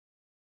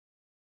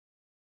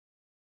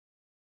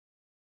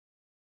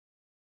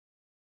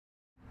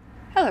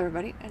Hello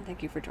everybody, and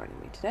thank you for joining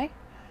me today.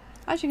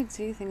 As you can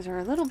see, things are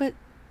a little bit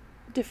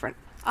different.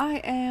 I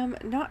am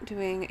not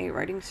doing a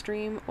writing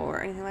stream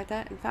or anything like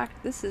that. In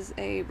fact, this is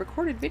a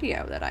recorded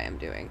video that I am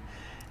doing,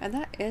 and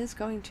that is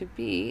going to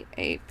be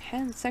a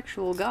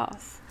pansexual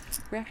goth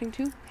reacting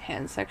to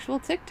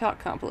pansexual TikTok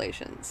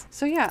compilations.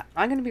 So yeah,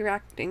 I'm going to be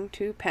reacting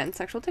to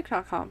pansexual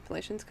TikTok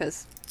compilations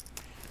because,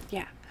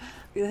 yeah.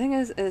 The thing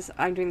is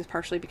I'm doing this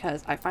partially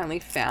because I finally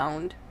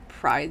found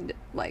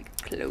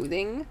pride-like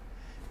clothing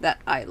that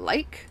I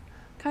like,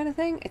 kind of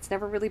thing. It's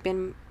never really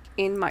been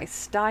in my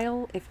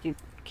style, if you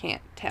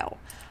can't tell.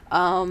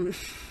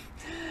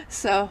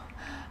 So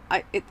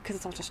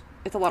because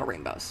it's a lot of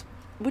rainbows,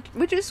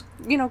 which is,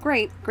 you know,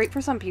 great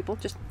for some people,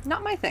 just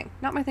not my thing.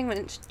 Not my thing when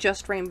it's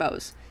just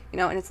rainbows, you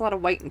know, and it's a lot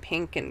of white and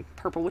pink and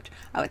purple, which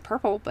I like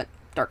purple, but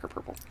darker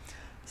purple.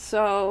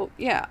 So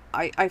yeah,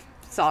 I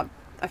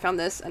found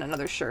this and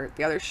another shirt.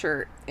 The other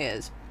shirt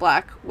is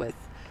black with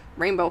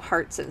rainbow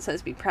hearts and it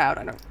says "Be Proud."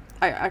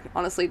 I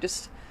honestly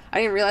just,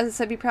 I didn't realize it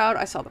said "Be Proud."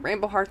 I saw the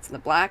rainbow hearts and the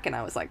black and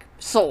I was like,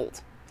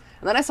 sold.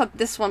 And then I saw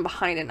this one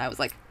behind it and I was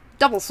like,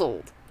 double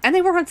sold. And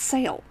they were on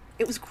sale.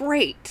 It was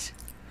great.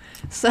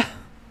 So,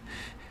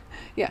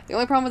 yeah, the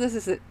only problem with this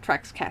is it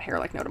tracks cat hair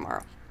like no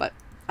tomorrow. But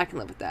I can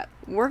live with that.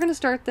 We're going to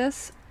start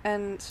this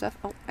and stuff.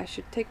 Oh, I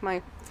should take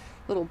my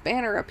little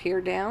banner up here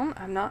down.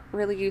 I'm not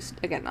really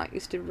not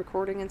used to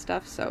recording and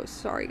stuff, so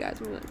sorry guys,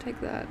 I'm going to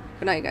take that.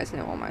 But now you guys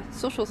know all my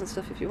socials and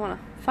stuff if you want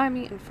to find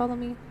me and follow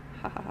me.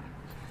 Ha ha ha.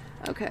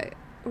 Okay,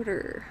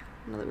 order.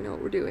 Now that we know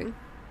what we're doing.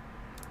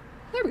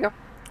 There we go.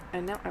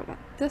 And now I want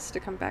this to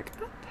come back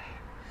up.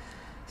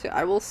 So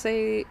I will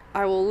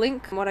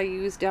link what I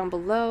use down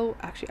below.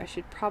 Actually, I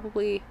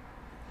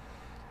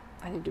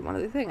need to do one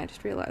other thing, I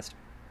just realized.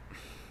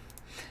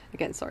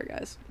 Again, sorry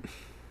guys.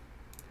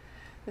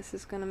 This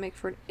is gonna make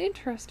for an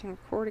interesting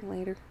recording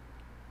later.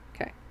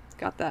 Okay,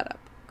 got that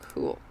up.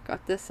 Cool.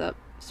 Got this up,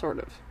 sort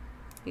of.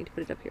 Need to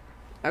put it up here.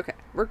 Okay,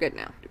 we're good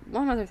now. Do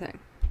one other thing.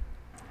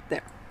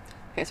 There.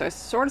 Okay, so I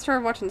sort of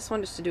started watching this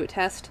one just to do a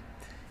test.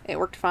 It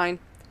worked fine.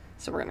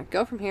 So we're gonna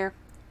go from here.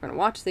 We're gonna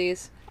watch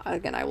these.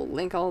 Again, I will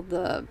link all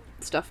the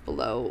stuff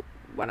below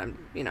when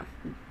I'm, you know,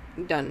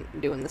 done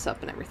doing this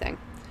up and everything.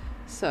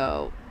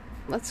 So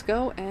let's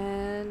go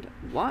and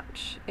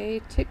watch a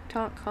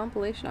TikTok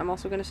compilation. I'm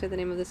also going to say the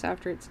name of this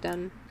after it's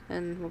done,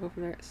 and we'll go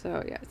from there.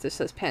 So yeah, it just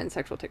says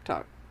Pansexual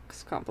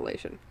TikToks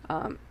compilation.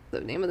 The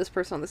name of this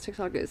person on this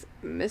TikTok is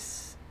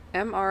Miss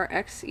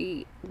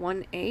MRXE1A.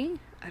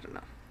 I don't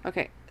know.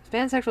 Okay,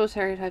 pansexual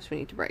stereotypes we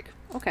need to break.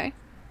 Okay.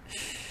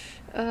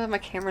 My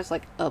camera's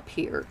like up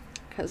here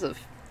because of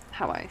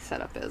how I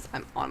set up is.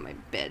 I'm on my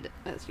bed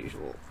as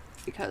usual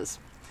because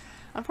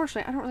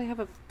unfortunately, I don't really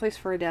have a place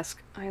for a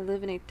desk. I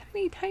live in a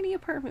tiny, tiny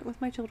apartment with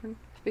my children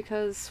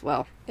because,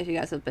 well, if you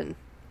guys have been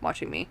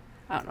watching me,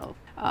 I don't know,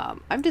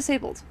 I'm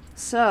disabled.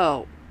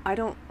 So I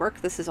don't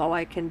work. This is all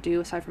I can do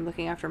aside from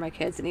looking after my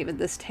kids, and even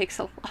this takes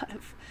a lot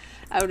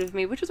out of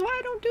me, which is why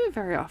I don't do it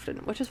very often,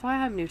 which is why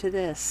I'm new to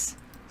this.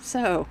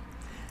 So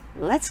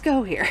let's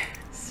go here.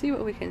 See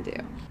what we can do.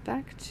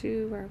 Back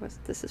to where I was.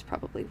 This is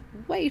probably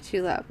way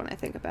too loud when I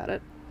think about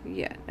it.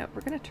 Yeah, no,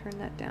 we're going to turn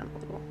that down a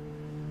little.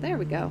 There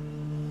we go.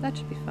 That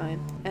should be fine.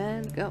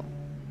 And go.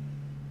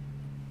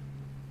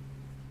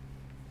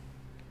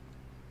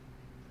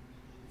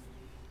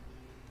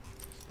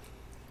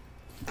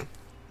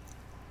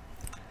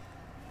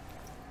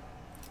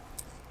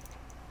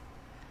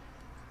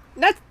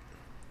 That's...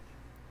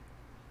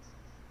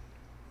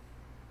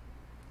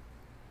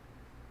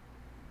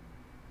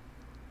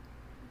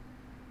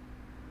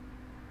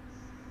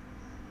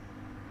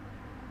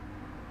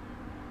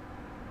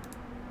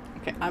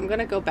 Okay, I'm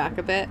gonna go back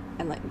a bit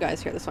and let you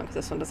guys hear this one because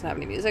this one doesn't have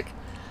any music.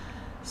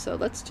 So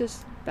let's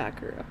just back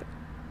her up a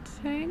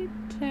tiny,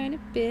 tiny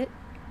bit.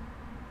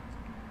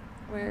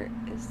 Where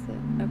is the...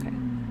 Okay.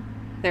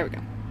 There we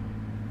go.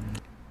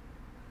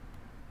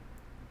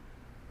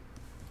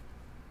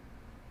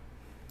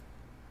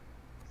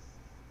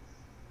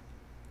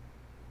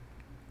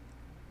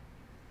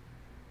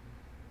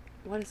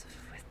 What is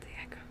with the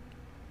echo?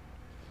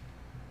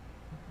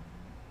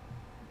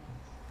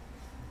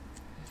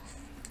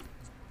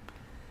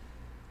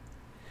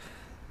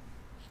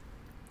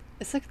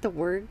 It's like the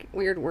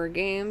weird word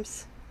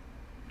games.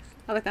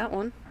 I like that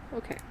one.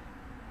 Okay.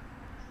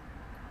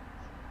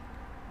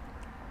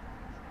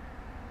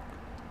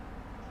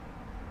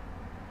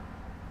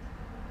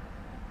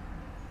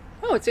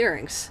 Oh, it's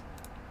earrings.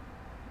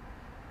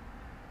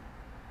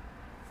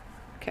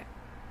 Okay.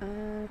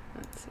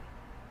 Let's see.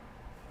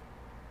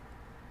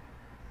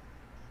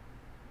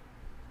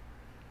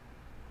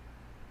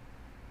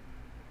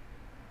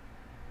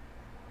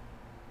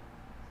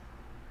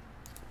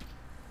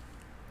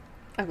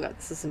 I'm glad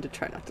this isn't to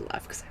try not to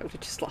laugh because I would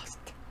have just lost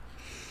it.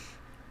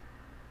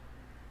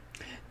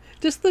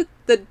 Just the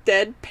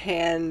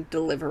deadpan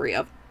delivery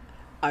of,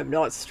 I'm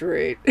not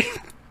straight.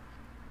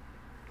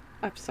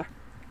 I'm sorry.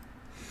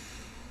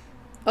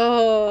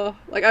 Oh,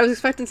 like I was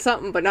expecting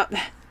something, but not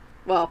that.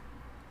 Well,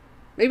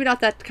 maybe not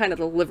that kind of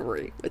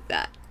delivery with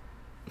that.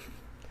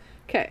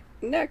 Okay,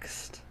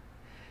 next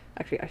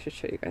Actually, I should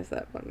show you guys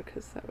that one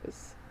because that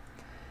was...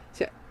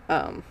 So,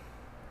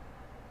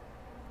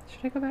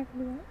 should I go back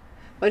and do that?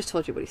 Well, I just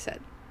told you what he said.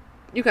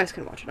 You guys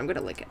can watch it. I'm going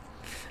to link it.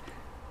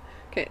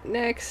 Okay,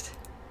 next.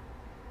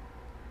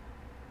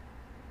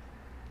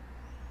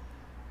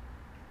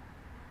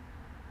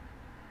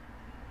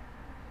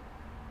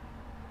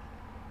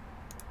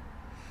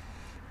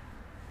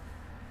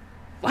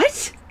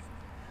 What?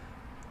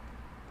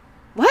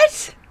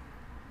 What?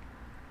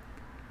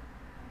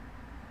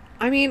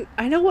 I mean,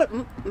 I know what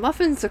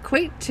muffins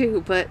equate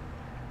to, but...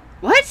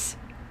 What?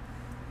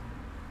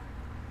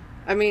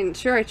 I mean,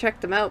 sure, I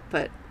checked them out,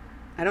 but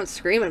I don't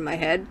scream in my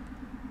head.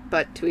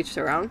 But to each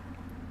their own,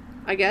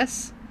 I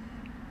guess.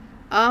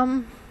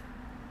 On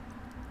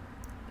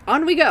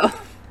we go.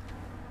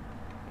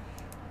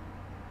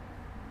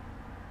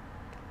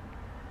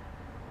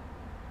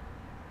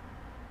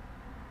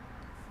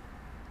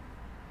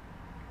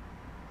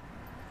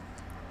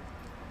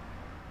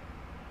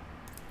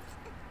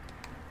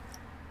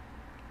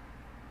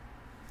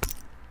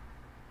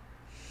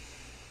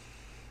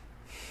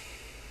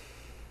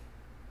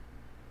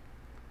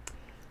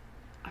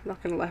 I'm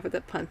not gonna laugh at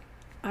that pun.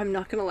 I'm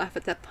not gonna laugh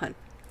at that pun.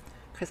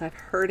 Because I've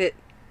heard it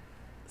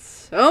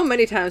so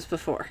many times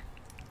before.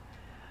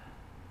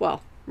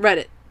 Well, read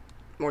it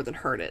more than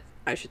heard it,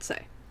 I should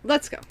say.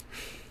 Let's go.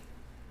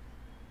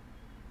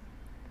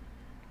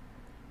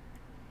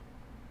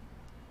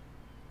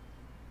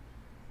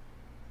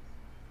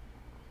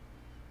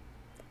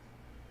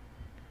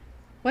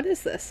 What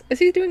is this? Is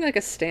he doing like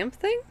a stamp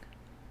thing?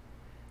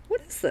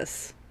 What is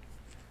this?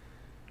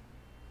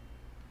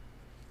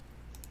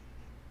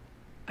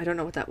 I don't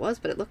know what that was,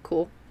 but it looked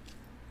cool.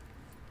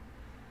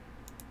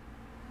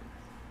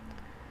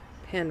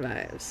 Pan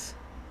vibes.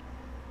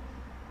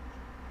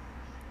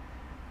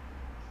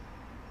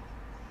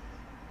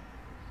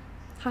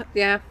 Huh,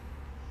 yeah.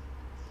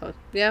 Oh,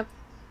 yeah.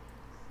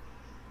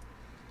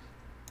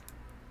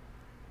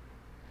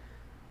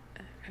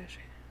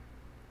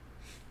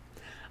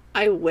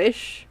 I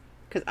wish,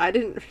 because I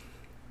didn't...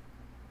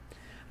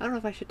 I don't know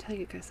if I should tell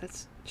you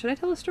guys. Should I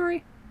tell a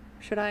story?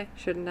 Should I?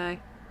 Shouldn't I?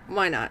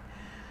 Why not?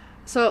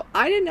 So,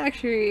 I didn't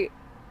actually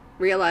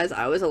realize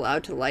I was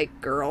allowed to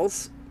like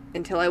girls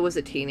until I was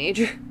a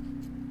teenager.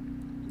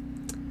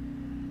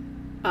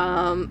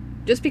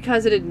 Just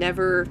because it had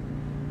never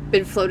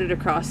been floated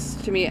across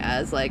to me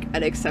as, like,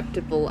 an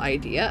acceptable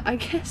idea, I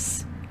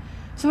guess.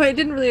 So it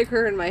didn't really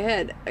occur in my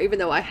head, even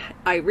though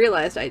I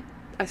realized, I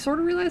sort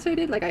of realized I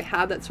did. Like, I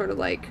had that sort of,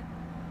 like,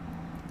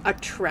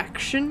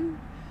 attraction,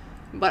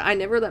 but I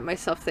never let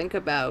myself think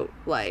about,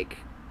 like,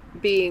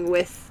 being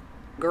with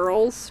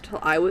girls till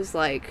I was,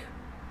 like,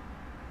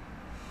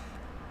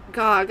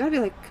 God, I gotta be,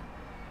 like,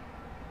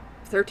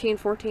 13,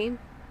 14.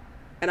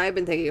 And I've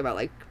been thinking about,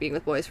 like, being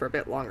with boys for a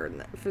bit longer than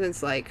that,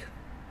 since, like,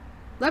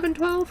 11,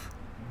 12,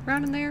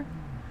 around in there.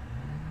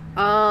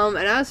 And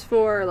as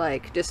for,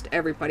 like, just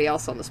everybody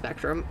else on the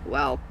spectrum,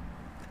 well,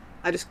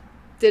 I just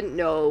didn't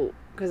know,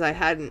 because I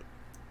hadn't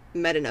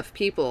met enough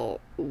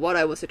people, what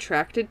I was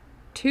attracted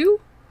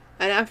to.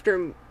 And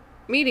after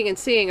meeting and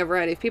seeing a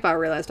variety of people, I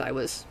realized I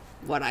was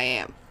what I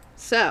am.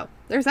 So,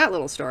 there's that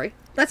little story.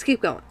 Let's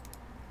keep going.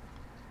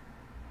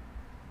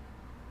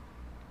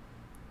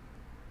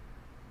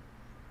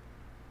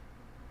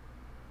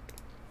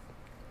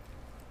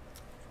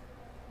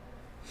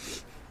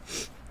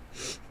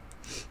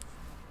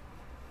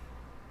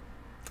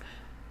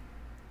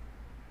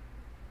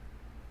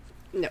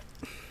 No.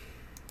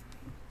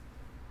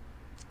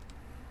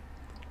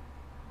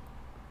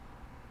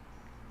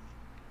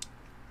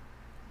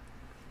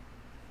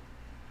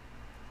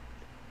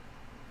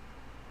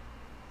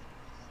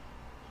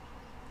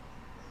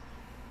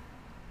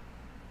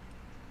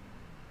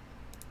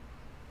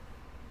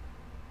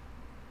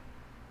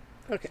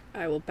 Okay,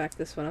 I will back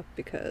this one up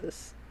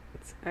because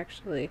it's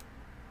actually...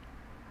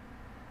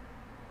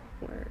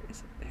 Where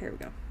is it? Here we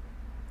go.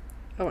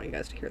 I want you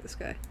guys to hear this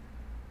guy.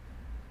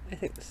 I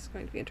think this is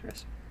going to be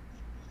interesting.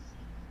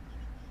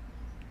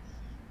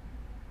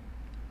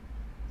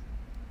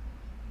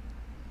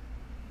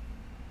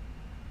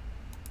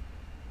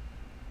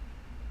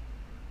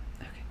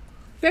 Okay.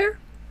 Fair.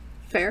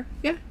 Fair.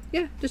 Yeah,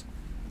 yeah. Just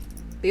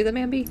leave the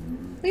man be.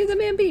 Leave the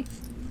man be.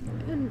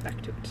 And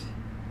back to it.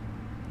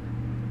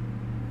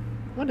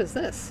 What is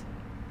this?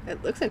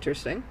 It looks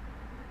interesting.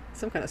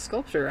 Some kind of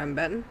sculpture, I'm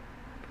betting.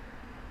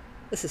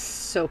 This is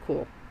so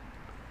cool.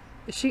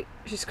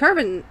 She's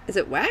carving, is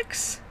it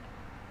wax?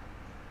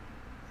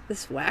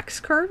 This wax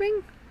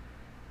carving?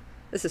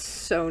 This is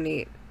so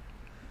neat.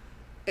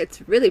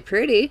 It's really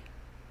pretty.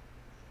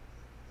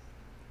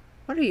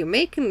 What are you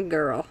making,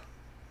 girl?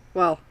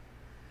 Well,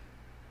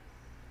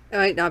 it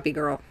might not be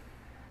girl.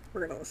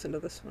 We're gonna listen to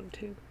this one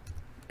too,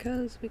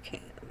 because we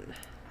can.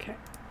 Okay.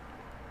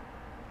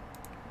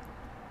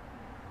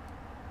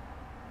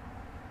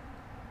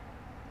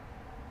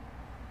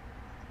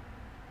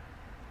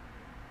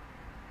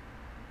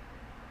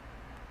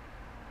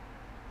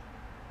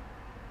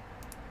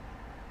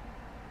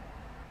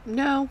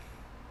 No.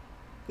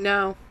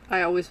 No.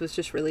 I always was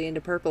just really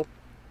into purple.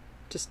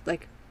 Just,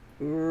 like,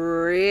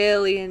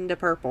 really into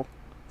purple.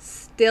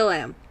 Still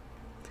am.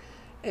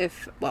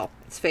 Well,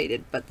 it's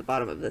faded, but the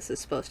bottom of this is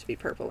supposed to be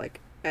purple. Like,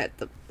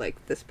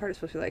 this part is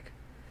supposed to be like,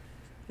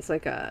 it's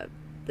like the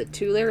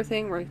 2-layer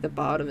thing where like the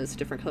bottom is a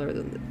different color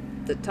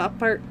than the top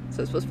part.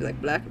 So it's supposed to be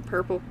like black and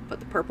purple, but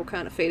the purple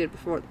kind of faded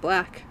before the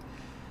black.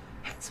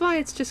 That's why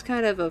it's just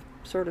kind of a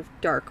sort of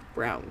dark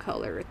brown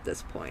color at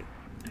this point.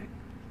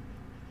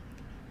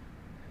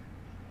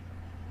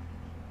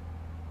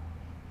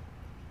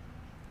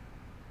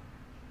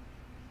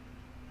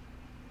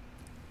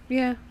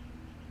 Yeah.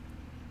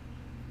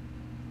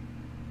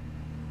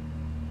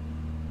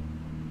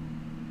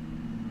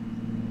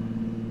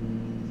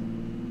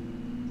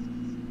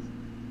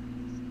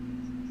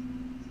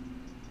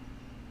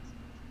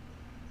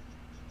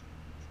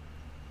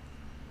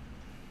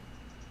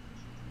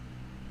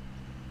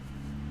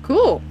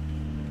 Cool.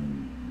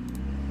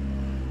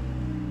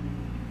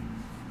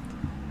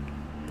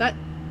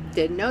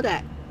 Didn't know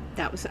that.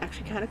 That was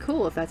actually kind of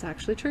cool if that's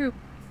actually true.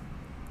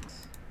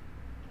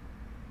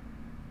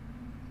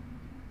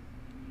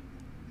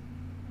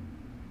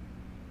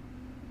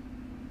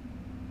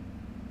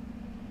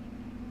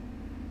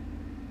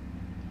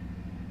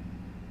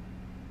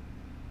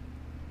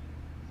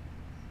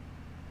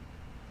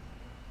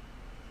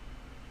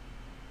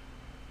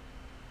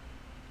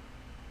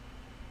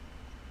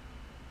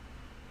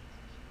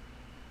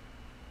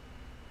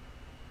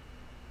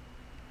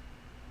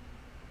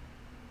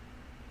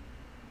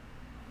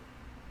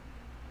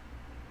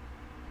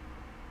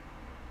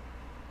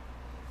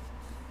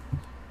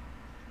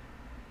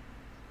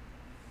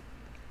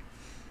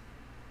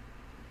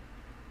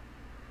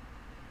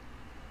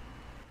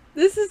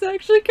 This is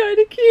actually kind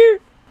of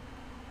cute.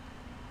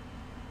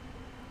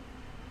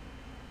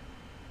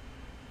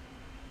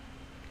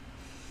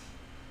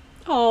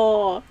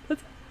 Oh,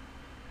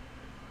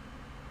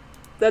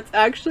 that's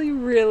actually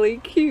really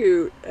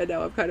cute. And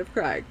now I'm kind of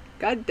crying.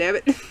 God damn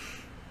it.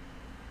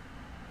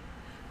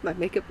 My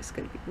makeup is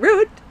gonna be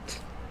ruined.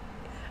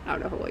 I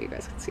don't know how well you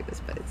guys can see this,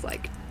 but it's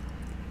like,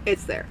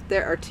 it's there.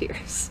 There are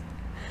tears.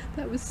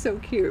 That was so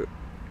cute.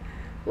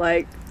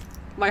 Like,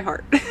 my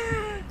heart.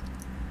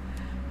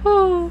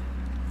 Oh,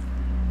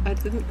 I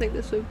didn't think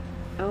this would.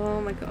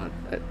 Oh my god.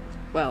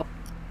 Well,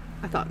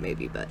 I thought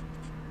maybe, but.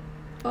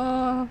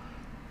 Oh.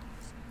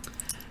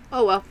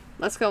 Oh well,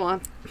 let's go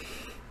on.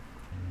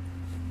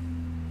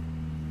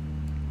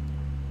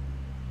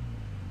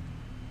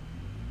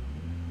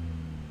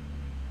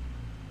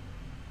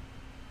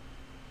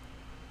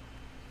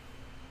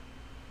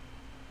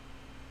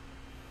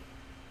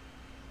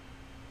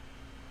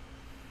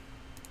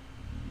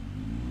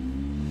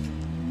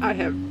 I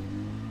have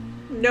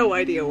no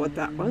idea what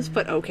that was,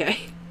 but okay.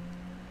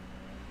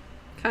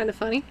 Kind of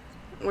funny.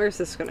 Where's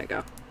this gonna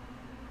go?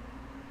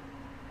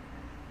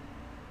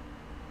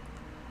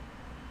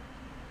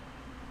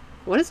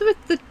 What is it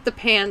with the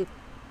pan?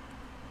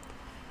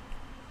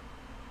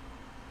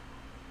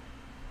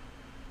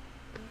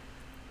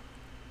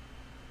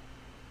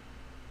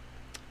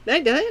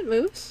 That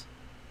moves.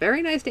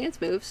 Very nice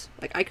dance moves.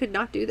 Like, I could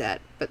not do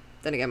that, but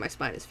then again, my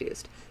spine is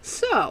fused.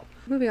 So,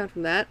 moving on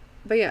from that.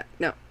 But yeah,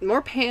 no,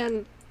 more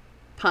pan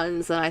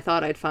puns than I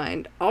thought I'd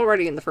find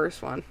already in the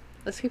first one.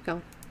 Let's keep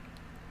going.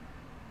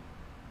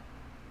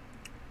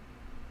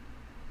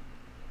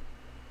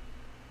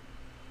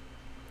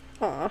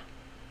 Aw.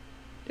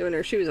 Doing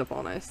her shoes up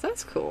all nice.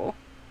 That's cool.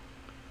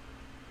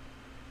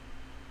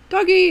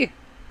 Doggy!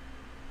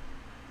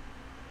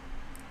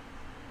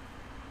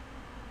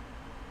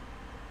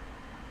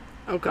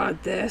 Oh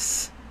god,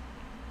 this.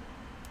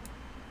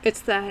 It's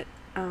that,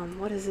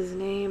 what is his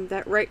name?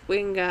 That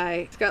right-wing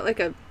guy. He's got like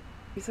a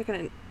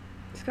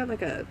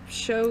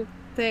show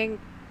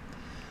thing.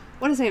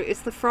 What is his name?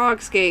 It's the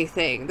Frog's Gay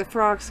thing. The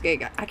Frog's Gay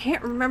guy. I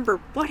can't remember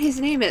what his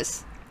name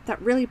is.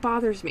 That really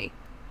bothers me.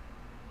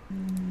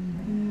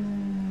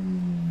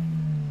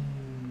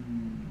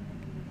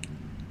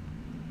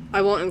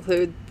 I won't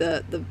include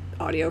the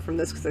audio from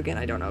this because, again,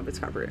 I don't know if it's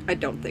copyright. I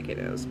don't think it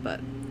is, but...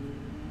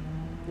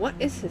 What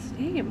is his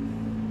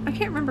name? I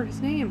can't remember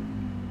his name.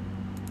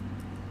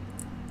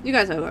 You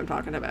guys know who I'm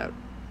talking about.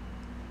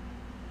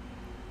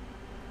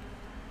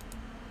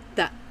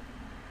 That.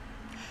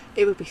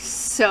 It would be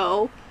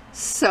so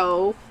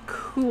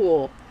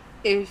cool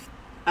if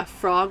a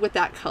frog with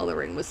that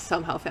coloring was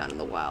somehow found in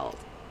the wild.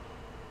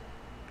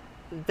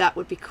 That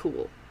would be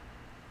cool.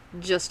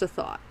 Just a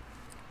thought.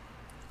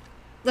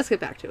 Let's get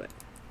back to it.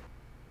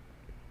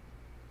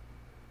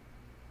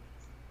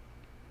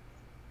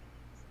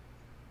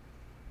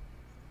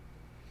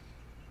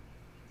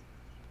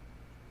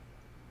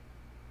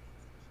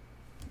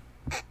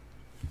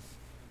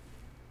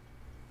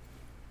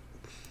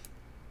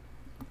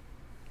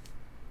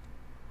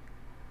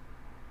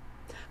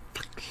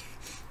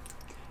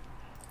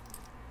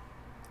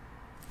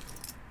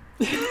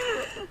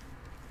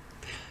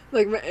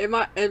 Like, in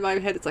my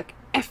head, it's like,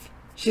 F,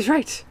 she's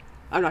right.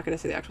 I'm not going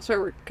to say the actual swear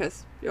word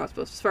because you're not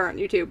supposed to swear on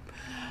YouTube.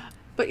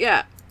 But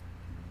yeah.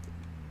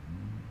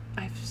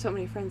 I have so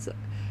many friends.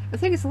 The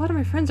thing is, a lot of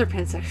my friends are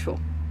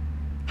pansexual.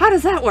 How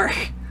does that work?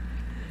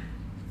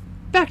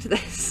 back to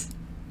this.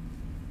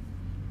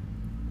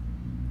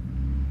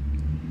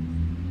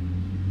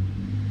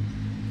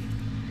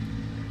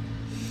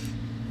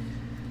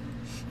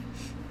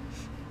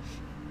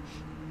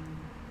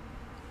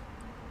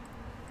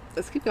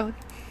 Let's keep going.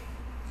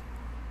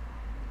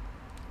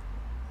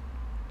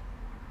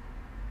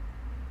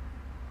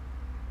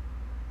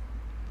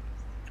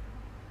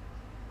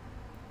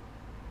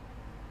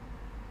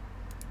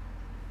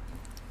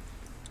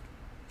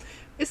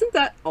 Isn't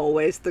that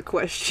always the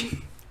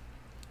question?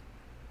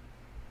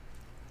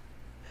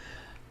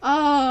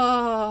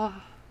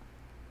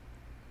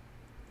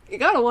 You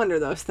gotta wonder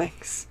those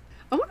things.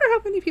 I wonder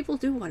how many people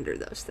do wonder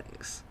those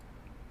things.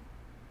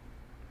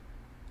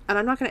 And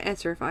I'm not gonna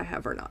answer if I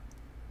have or not.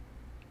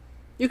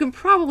 You can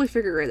probably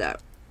figure it out.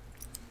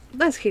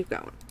 Let's keep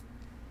going.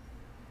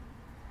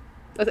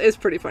 That is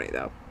pretty funny,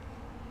 though.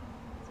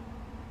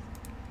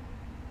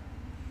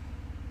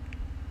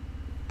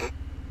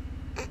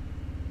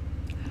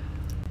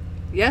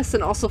 Yes,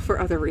 and also for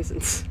other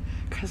reasons.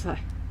 Because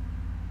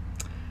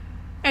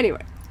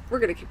Anyway, we're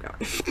gonna keep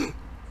going.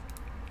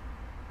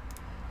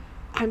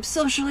 I'm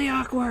socially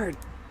awkward!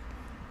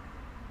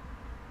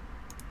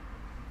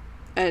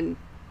 And...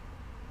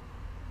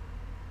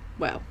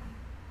 well...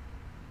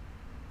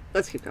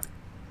 let's keep going.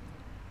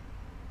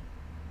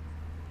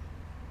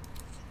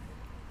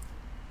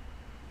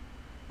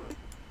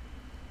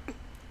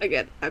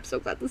 Again, I'm so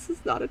glad this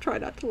is not a try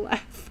not to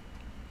laugh.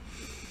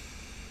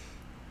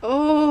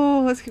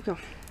 Oh, let's keep going.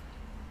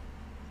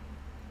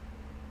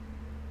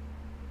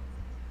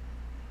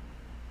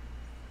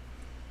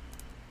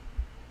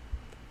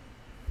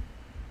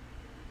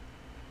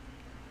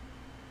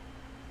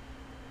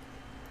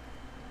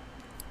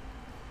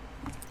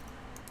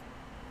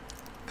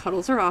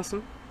 Cuddles are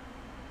awesome.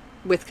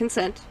 With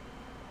consent.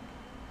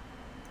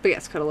 But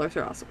yes, cuddlers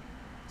are awesome.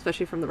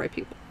 Especially from the right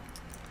people.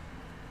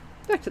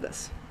 Back to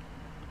this.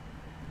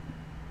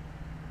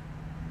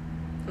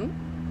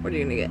 What are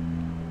you gonna get?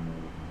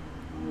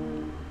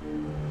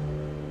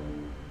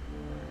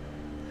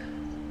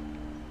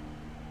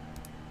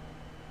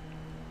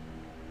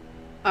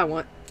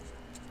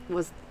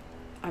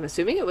 I'm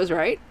assuming it was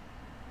right.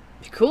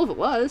 It'd be cool if it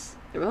was.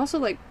 There was also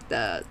like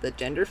the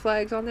gender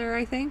flags on there,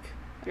 I think.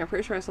 Like, I'm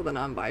pretty sure I saw the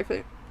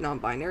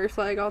non-binary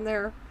flag on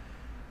there,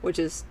 which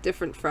is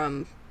different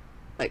from,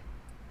 like...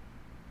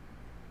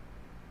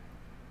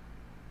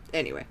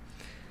 anyway.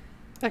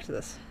 Back to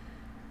this.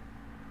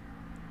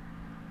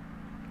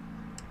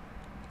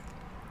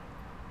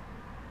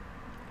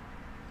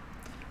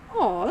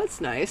 Oh, that's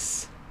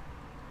nice.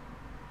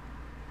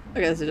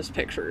 Okay, these are just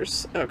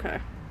pictures. Okay.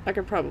 I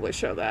could probably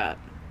show that.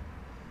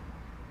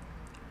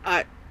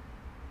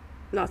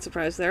 Not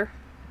surprised there.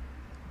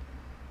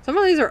 Some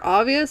of these are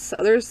obvious,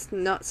 others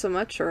not so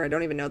much, or I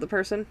don't even know the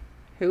person.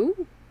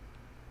 Who?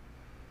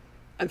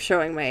 I'm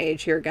showing my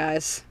age here,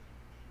 guys.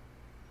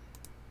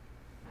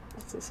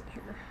 Let's listen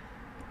here.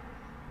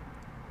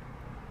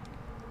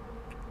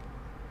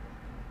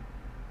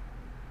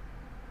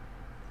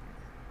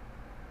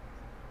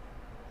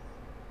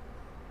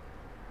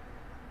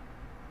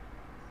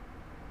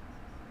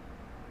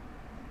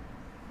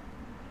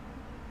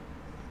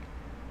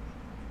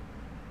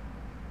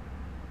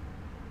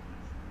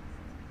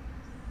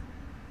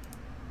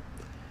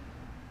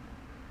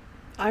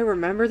 I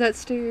remember that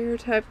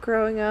stereotype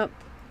growing up.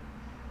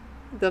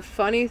 The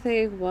funny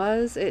thing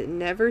was, it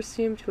never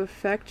seemed to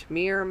affect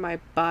me or my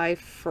bi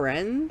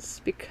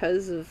friends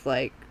because of,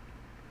 like,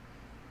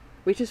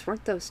 we just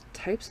weren't those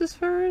types as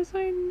far as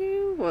I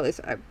knew. Well, at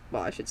least,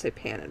 I should say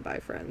pan and bi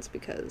friends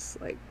because,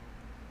 like,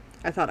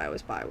 I thought I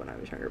was bi when I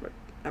was younger, but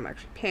I'm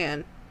actually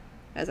pan,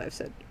 as I've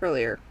said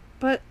earlier.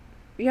 But,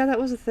 yeah, that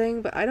was a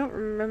thing, but I don't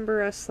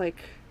remember us, like,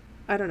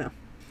 I don't know.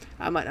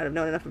 I might not have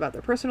known enough about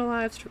their personal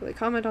lives to really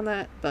comment on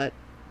that, but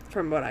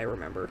from what I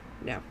remember,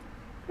 no.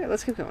 Okay,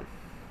 let's keep going.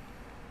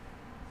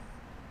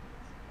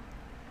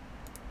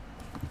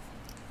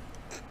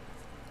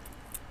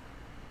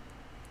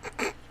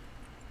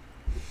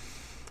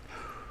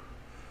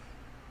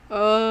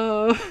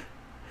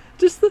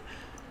 Just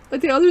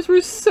the others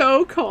were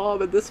so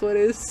calm, and this one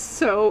is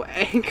so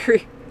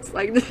angry. It's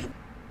like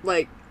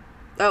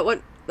that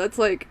one. That's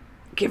like,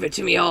 give it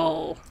to me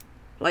all.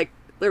 Like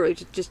literally,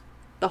 just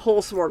the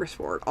whole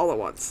smorgasbord all at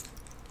once.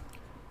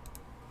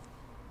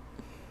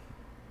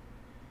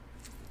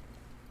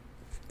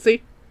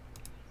 See?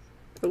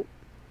 Oh.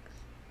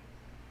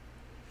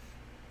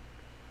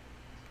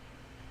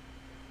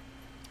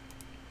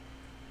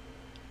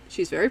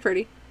 She's very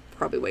pretty.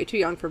 Probably way too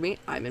young for me.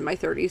 I'm in my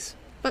 30s.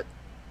 But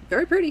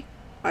very pretty.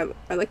 I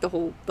like the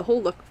whole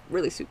look.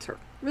 Really suits her.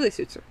 Really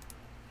suits her.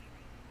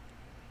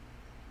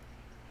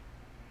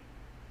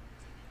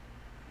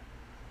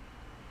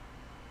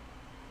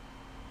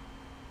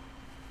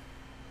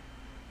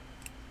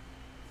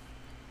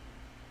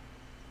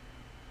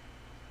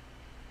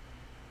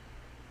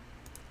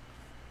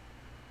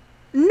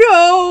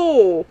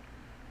 No!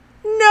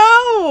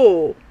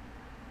 No!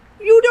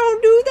 You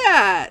don't do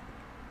that!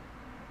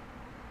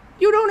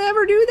 You don't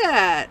ever do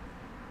that!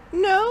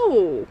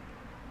 No!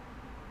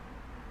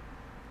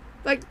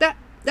 Like, that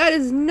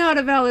is not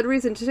a valid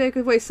reason to take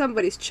away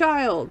somebody's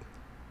child.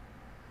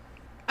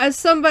 As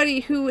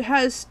somebody who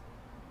has...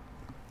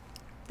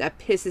 That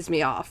pisses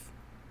me off.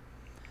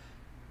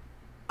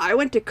 I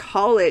went to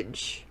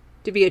college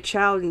to be a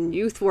child and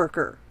youth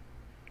worker.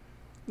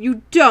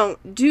 You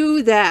don't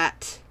do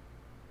that.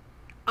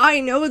 I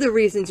know the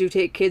reasons you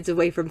take kids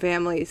away from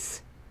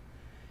families.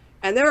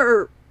 And there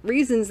are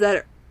reasons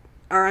that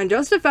are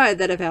unjustified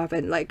that have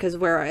happened. Like, because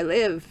where I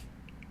live,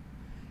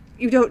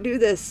 you don't do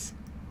this.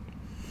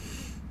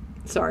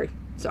 Sorry.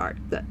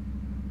 That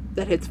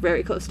hits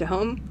very close to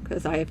home,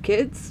 because I have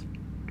kids.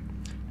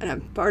 And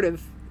I'm part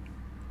of,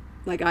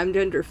 like, I'm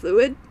gender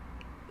fluid.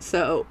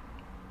 So,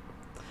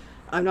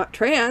 I'm not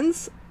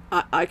trans.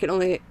 I can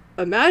only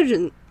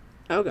imagine...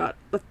 Oh god,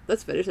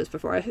 let's finish this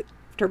before I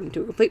turn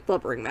into a complete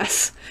blubbering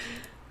mess.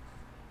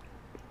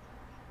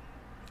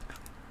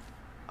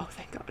 Oh,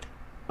 thank god.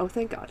 Oh,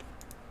 thank god.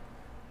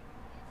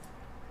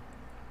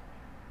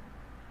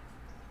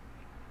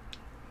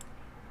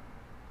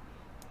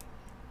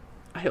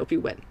 I hope you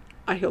win.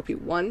 I hope you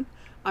won.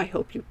 I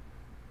hope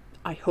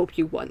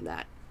you won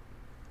that.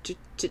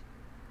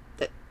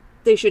 That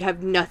they should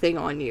have nothing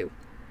on you.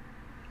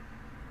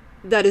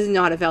 That is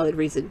not a valid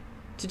reason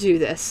to do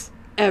this.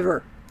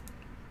 Ever.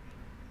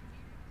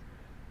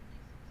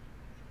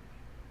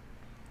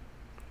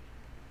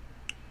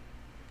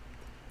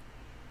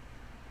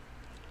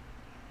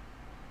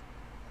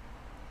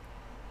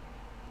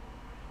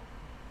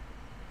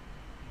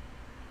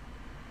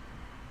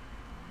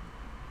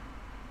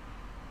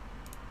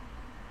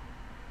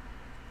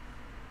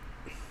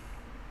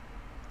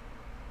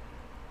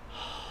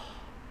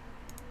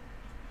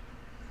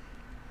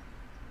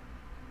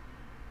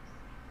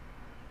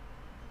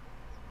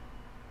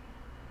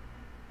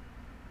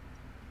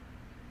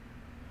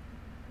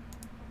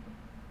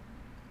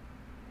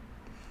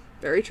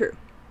 Very true.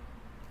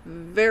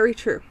 Very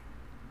true.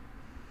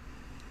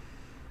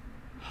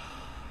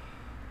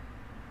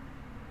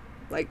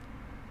 Like,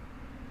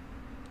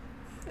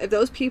 if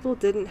those people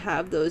didn't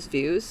have those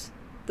views,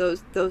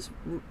 those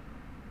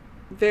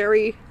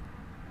very...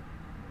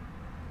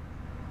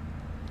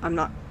 I'm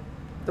not...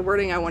 The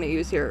wording I want to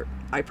use here,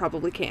 I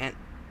probably can't.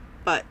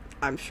 But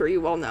I'm sure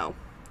you all know.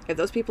 If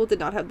those people did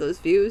not have those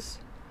views,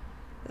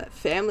 that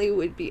family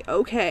would be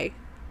okay.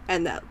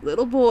 And that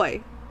little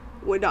boy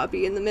would not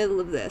be in the middle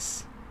of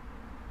this.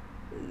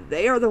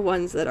 They are the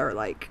ones that are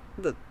like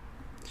the...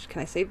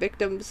 Can I say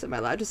victims? Am I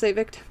allowed to say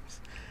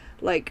victims?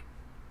 Like,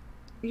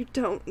 you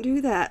don't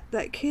do that.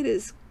 That kid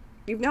is...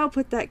 You've now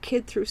put that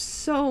kid through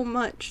so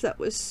much that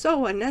was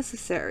so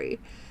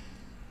unnecessary.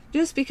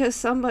 Just because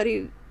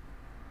somebody...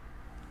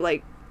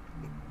 Like...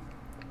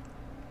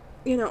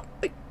 You know,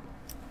 like...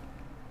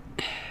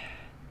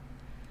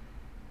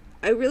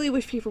 I really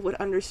wish people would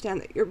understand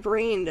that your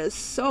brain does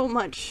so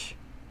much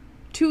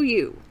to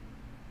you.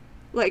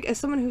 Like, as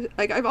someone who,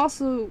 like, I've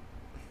also,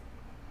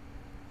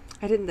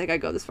 I didn't think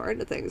I'd go this far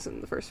into things in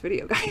the first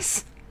video,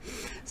 guys.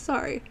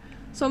 Sorry.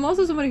 So I'm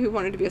also somebody who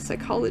wanted to be a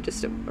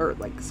psychologist, or,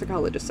 like,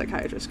 psychologist,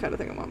 psychiatrist kind of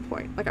thing at one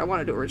point. Like, I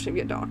wanted to originally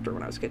be a doctor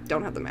when I was a kid.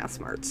 Don't have the math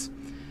smarts.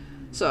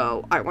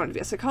 So, I wanted to be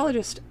a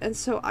psychologist. And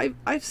so,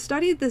 I've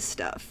studied this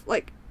stuff.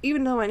 Like,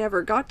 even though I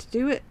never got to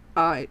do it,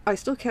 I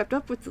still kept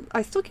up with,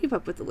 I still keep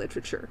up with the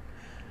literature.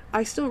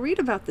 I still read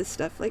about this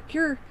stuff. Like,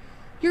 your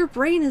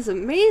brain is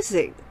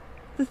amazing.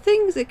 The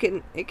things it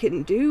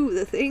can do,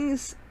 the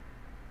things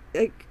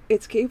like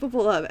it's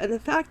capable of, and the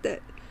fact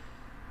that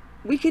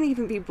we can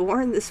even be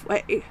born this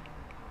way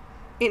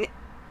and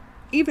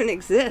even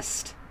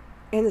exist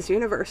in this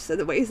universe in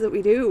the ways that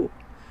we do,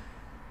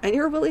 and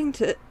you're willing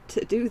to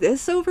do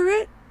this over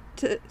it,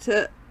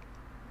 to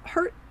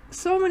hurt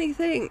so many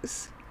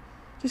things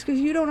just because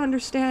you don't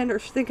understand or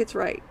think it's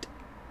right,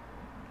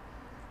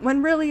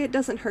 when really it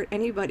doesn't hurt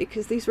anybody,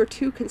 because these were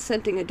two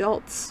consenting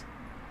adults.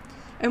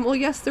 And well,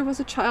 yes, there was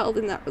a child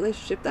in that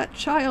relationship. That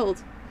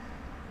child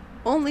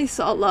only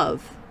saw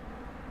love.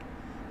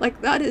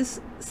 Like, that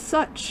is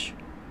such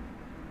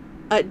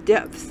a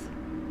depth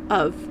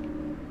of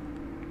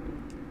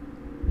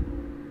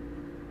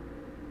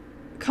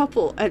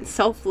couple and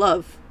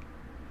self-love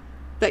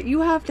that you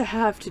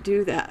have to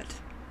do that.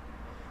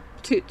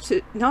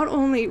 To not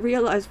only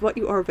realize what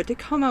you are, but to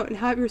come out and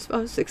have your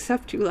spouse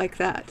accept you like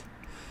that.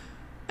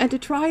 And to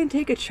try and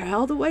take a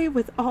child away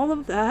with all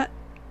of that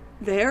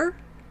there,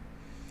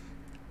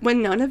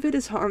 when none of it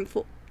is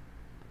harmful,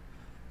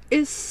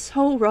 is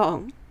so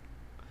wrong.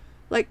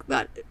 Like,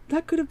 that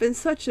could have been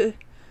such a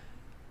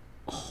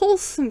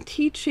wholesome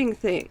teaching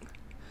thing.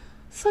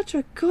 Such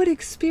a good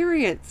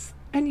experience.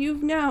 And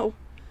you've now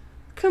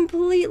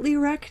completely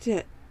wrecked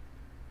it.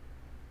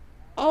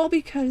 All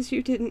because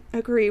you didn't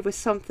agree with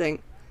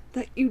something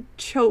that you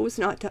chose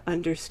not to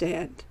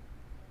understand.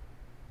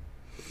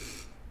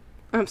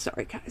 I'm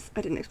sorry, guys.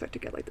 I didn't expect to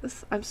get like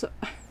this.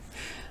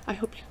 I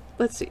hope you...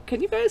 Let's see.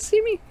 Can you guys see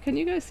me? Can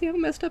you guys see how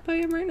messed up I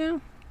am right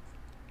now?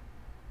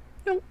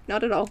 No,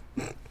 not at all.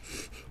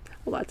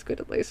 Well, that's good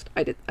at least.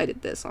 I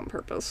did this on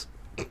purpose.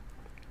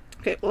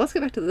 Okay, well, let's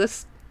get back to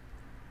this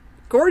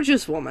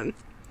gorgeous woman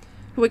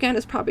who again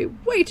is probably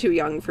way too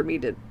young for me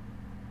to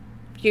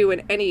view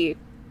in any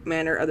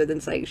manner other than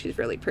saying she's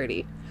really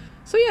pretty.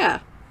 So yeah,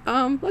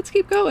 let's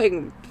keep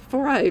going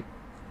before I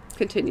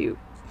continue.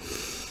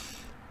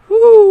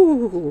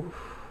 Whew.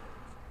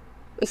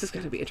 This is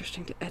going to be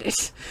interesting to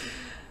edit.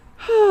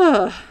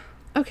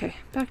 Okay,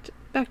 back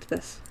to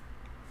this.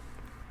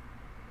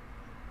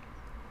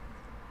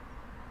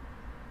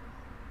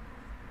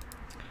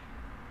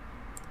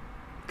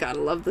 Gotta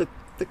love the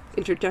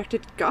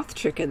interjected goth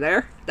chick in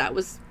there. That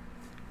was...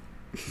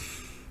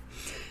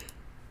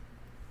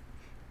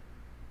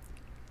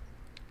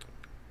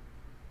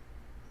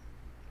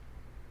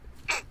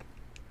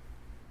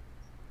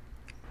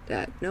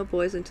 Dad, no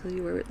boys until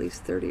you were at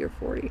least 30 or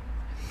 40.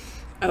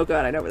 Oh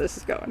god, I know where this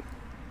is going.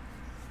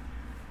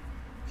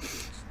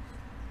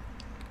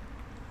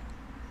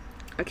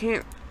 I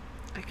can't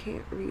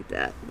read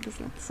that. What does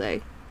that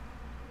say?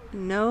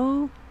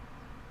 No,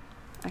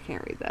 I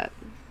can't read that.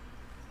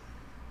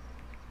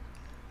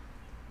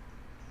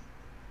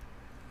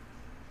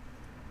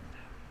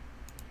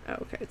 Oh,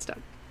 okay, it's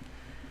done.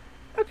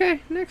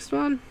 Okay, next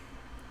one.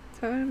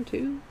 Time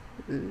to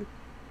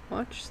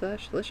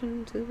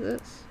watch/listen to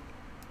this.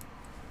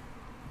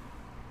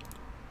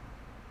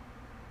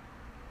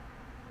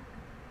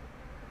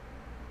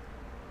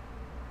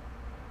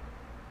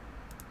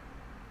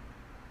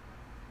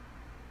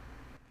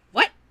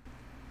 What?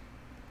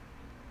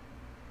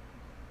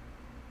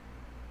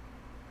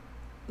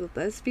 The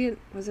lesbian,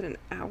 was it an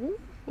owl?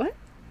 What?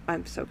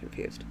 I'm so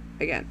confused.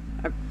 Again,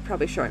 I'm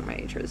probably showing my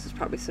age here. This is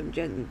probably some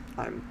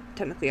I'm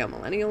technically a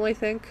millennial, I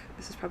think.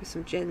 This is probably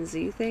some Gen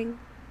Z thing,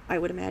 I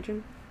would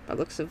imagine, by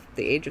looks of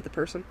the age of the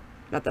person.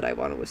 Not that I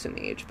want to assume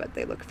age, but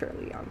they look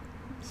fairly young.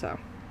 So,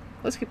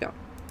 let's keep going.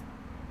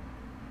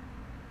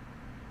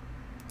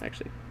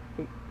 Actually,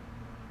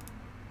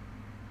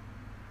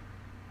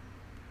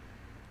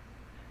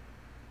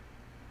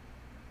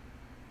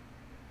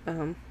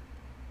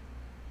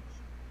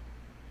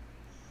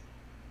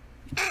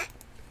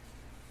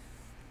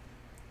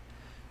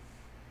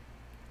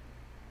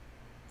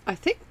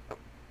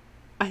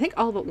 I think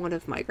all but one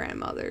of my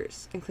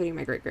grandmothers, including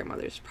my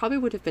great-grandmothers, probably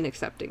would have been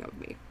accepting of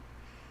me.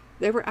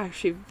 They were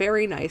actually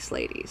very nice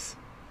ladies.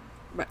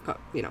 But,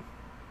 you know,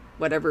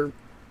 whatever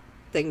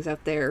things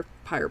out there,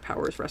 higher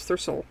powers, rest their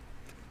soul.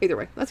 Either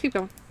way, let's keep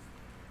going.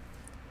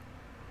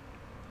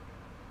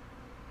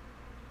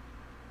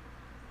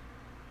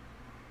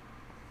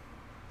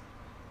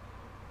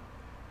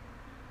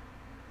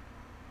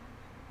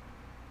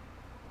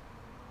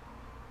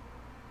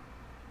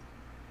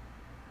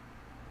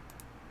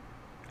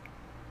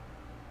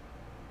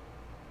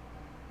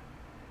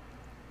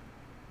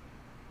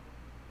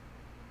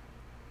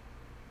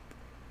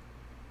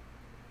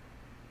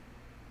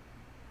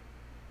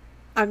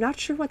 I'm not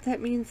sure what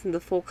that means in the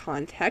full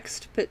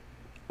context, but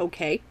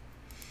okay.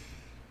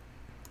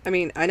 I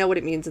mean, I know what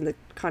it means in the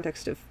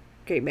context of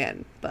gay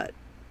men, but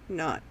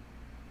not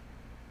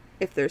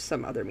if there's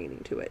some other meaning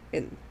to it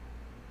in,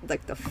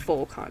 like, the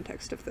full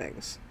context of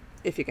things,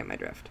 if you get my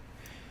drift.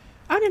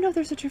 I don't know if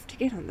there's a drift to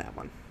get on that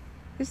one.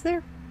 Is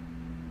there?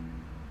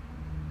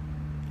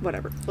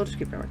 Whatever. We'll just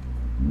keep going.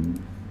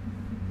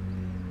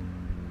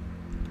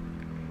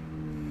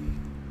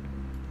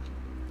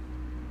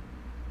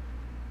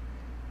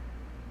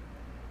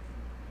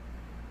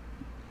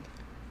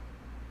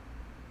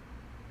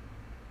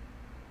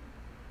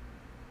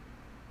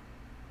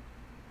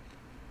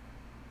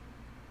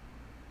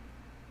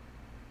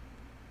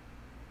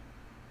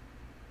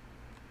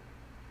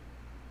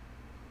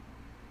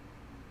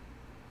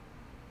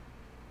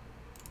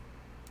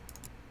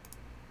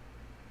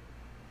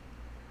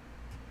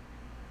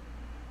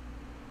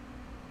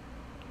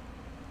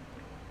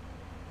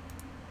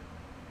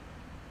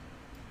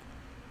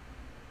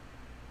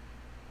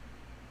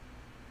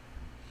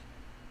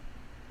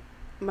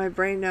 My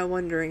brain now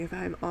wondering if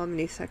I'm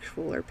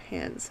omnisexual or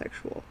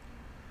pansexual.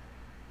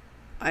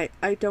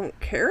 I don't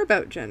care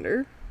about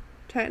gender,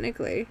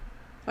 technically.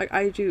 Like,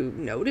 I do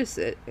notice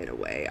it in a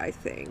way, I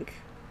think.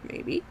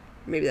 Maybe.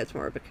 Maybe that's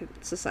more of a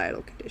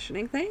societal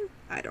conditioning thing.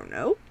 I don't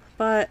know.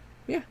 But,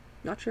 yeah,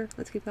 not sure.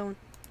 Let's keep going.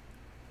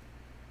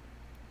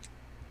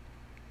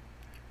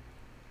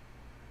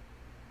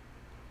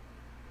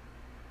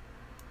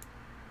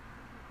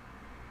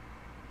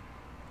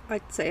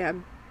 I'd say I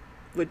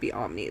would be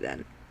omni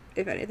then,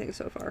 if anything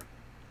so far.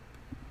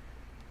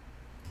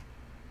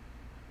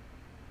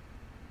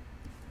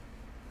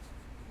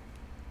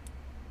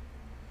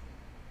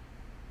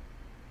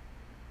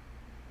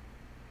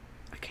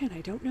 Again,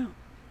 I don't know.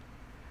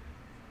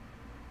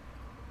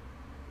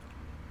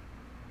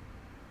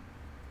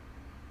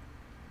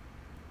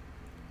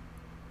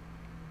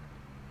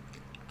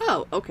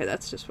 Oh, okay,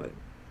 that's just what...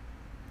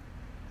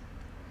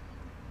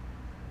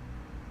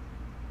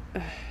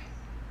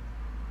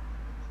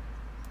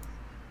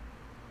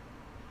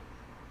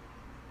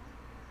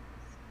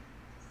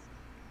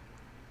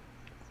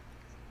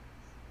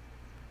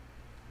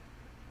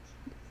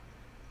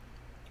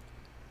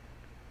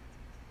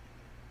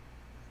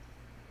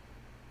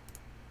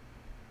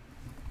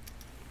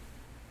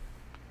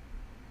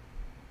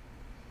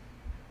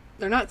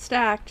 They're not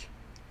stacked.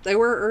 They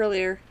were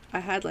earlier. I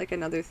had like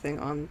another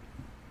thing on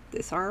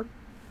this arm,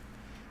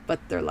 but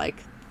they're like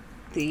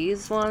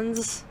these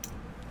ones.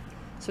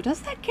 So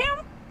does that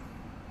count?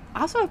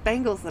 I also have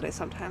bangles that I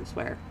sometimes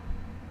wear.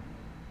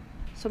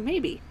 So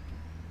maybe.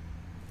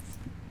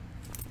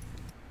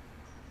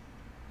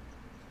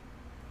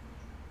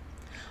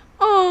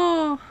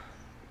 Oh,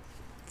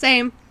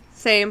 same.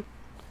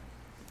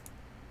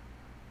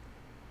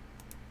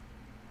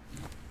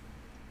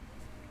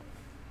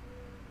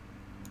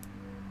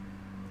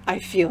 I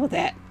feel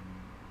that.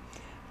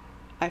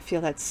 I feel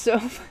that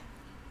so.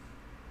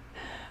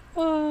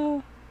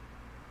 Oh,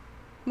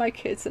 my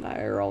kids and I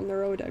are all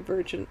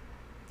neurodivergent,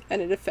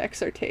 and it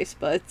affects our taste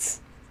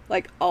buds,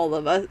 like all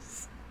of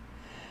us.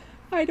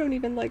 I don't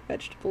even like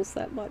vegetables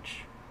that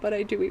much, but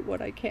I do eat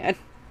what I can.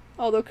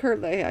 Although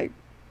currently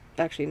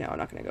actually, no, I'm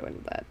not going to go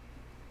into that.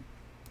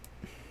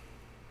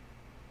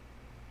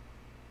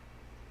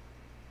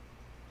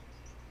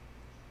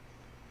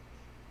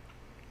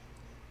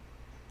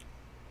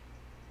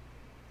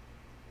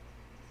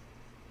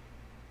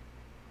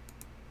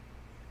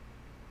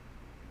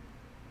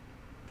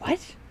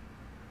 What?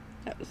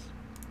 That was...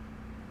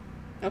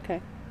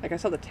 Okay. Like, I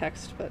saw the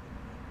text, but...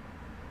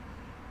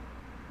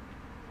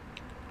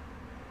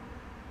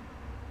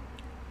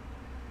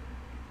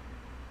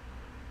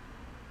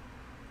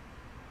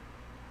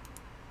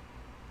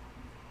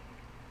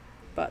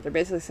 But they're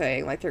basically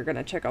saying, like, they're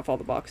gonna check off all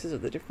the boxes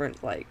of the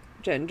different, like,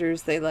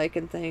 genders they like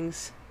and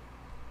things.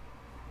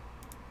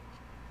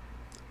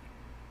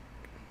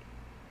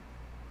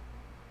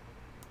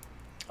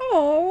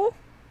 Oh.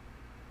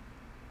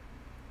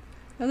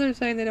 Now they're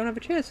saying they don't have a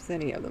chance with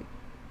any of them.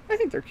 I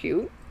think they're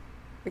cute.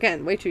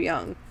 Again, way too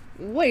young.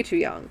 Way too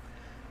young.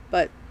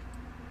 But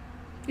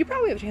you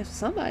probably have a chance with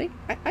somebody.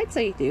 I'd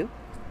say you do.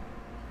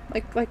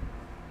 Like, I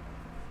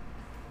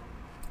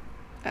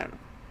don't know.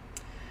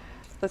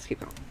 Let's keep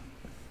going.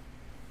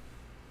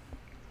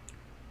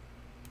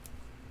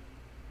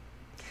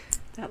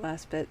 That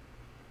last bit.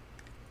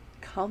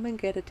 Come and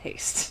get a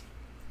taste.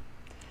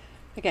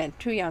 Again,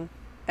 too young.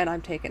 And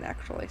I'm taken,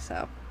 actually,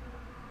 so...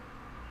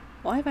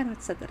 Why have I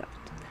not said that up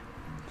until now?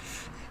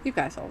 You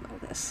guys all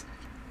know this.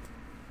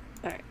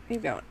 Alright,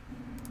 keep going.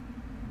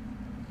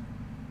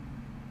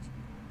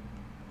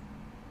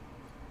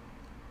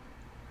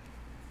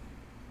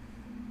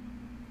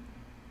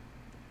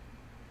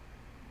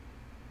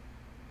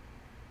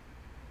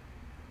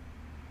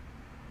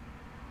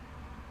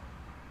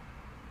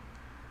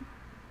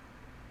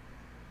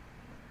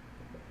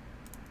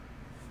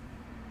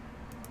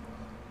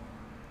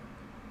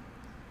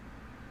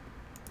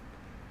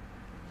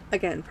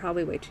 Again,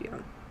 probably way too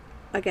young.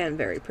 Again,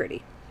 very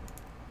pretty.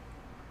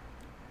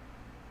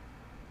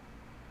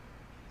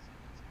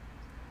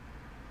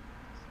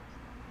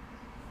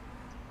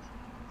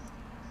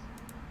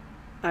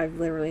 I've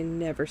literally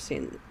never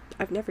seen...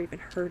 I've never even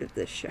heard of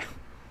this show.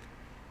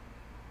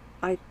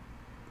 I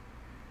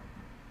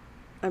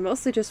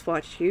mostly just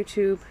watch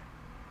YouTube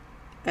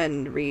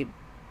and read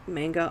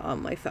manga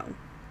on my phone.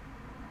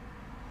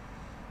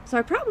 So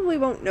I probably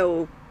won't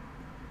know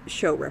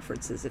show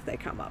references if they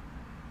come up.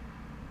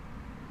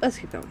 Let's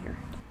keep going here.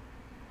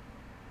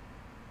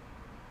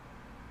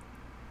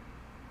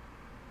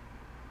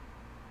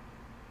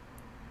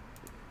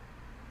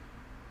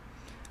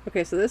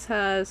 Okay, so this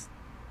has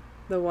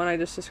the one I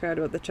just described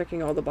about the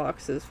checking all the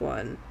boxes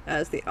one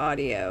as the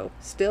audio.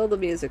 Still the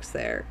music's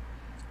there,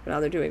 but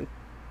now they're doing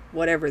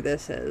whatever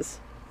this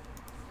is.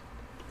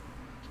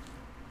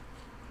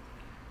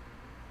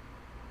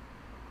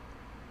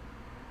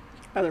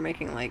 Oh, they're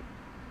making like...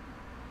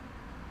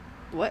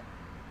 What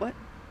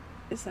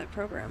is that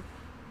program?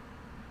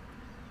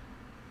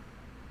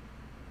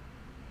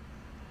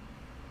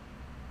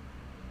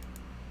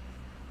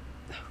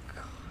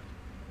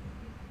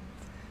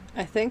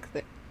 I think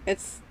that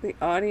it's the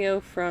audio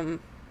from,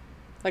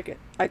 like,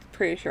 I'm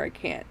pretty sure I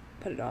can't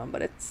put it on,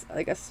 but it's,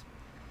 like, a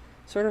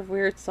sort of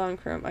weird song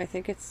from, I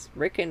think it's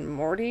Rick and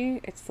Morty.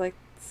 It's like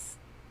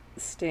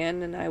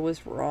Stan and I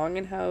Was Wrong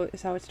and how it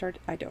started.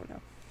 I don't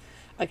know.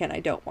 Again, I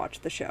don't watch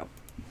the show.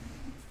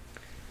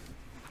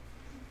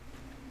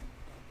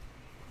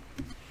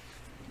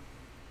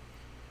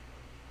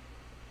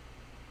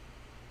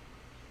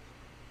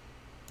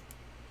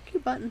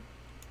 Cute button.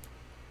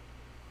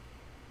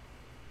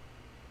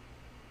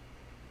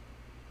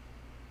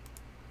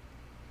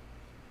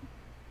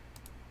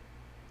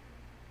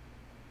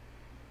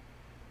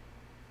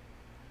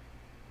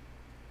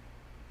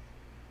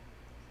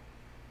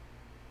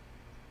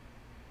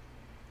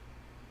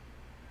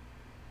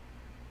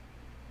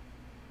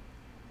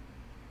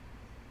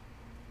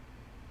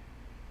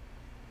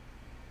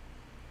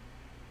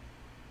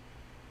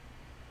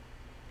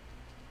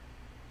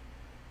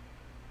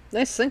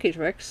 Nice slinky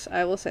tricks,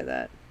 I will say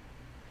that.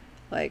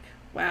 Like,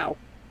 wow.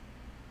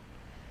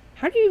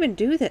 How do you even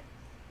do that?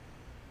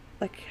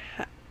 Like,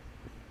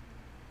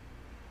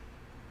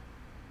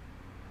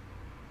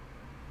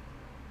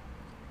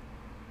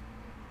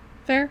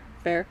 fair.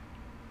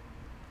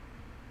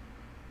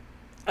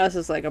 This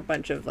is like a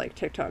bunch of like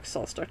TikToks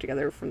all stuck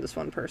together from this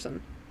one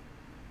person.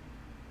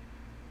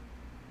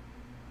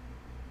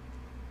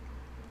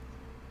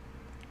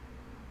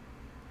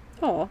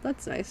 Oh,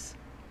 that's nice.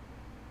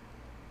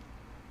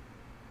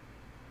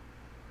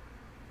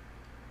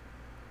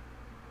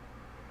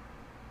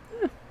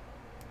 Huh.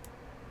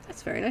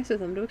 That's very nice of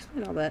them to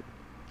explain all that.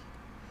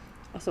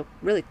 Also,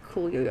 really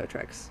cool yo-yo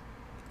tricks.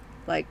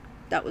 Like,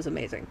 that was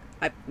amazing.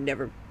 I've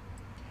never...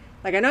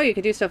 Like, I know you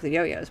could do stuff with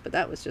yo-yos, but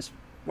that was just...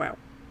 wow.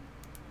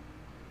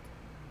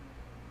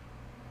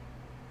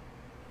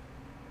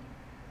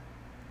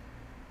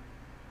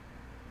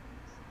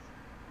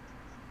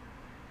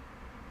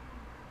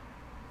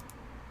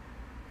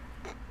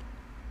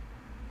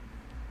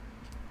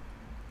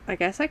 I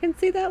guess I can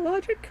see that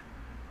logic.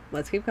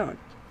 Let's keep going.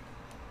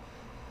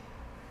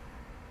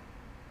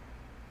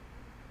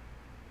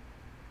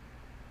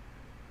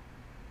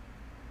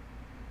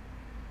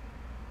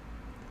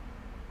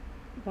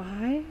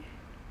 Why?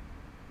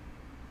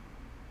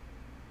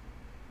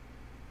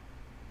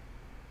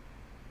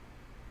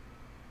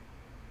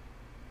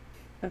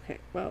 Okay,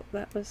 well,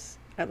 that was...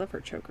 I love her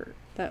choker.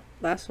 That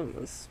last one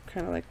was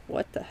kind of like,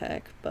 what the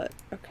heck? But,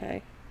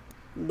 okay.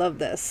 Love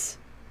this.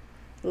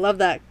 Love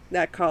that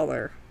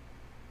collar.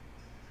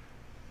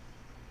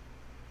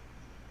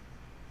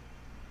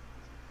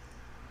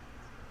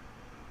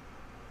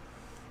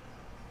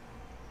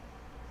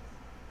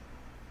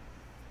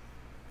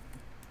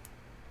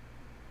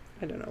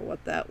 I don't know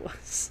what that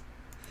was.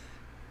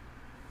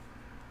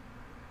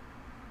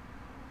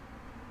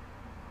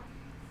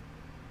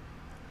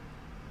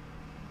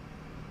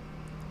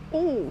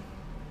 Oh,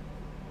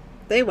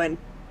 they went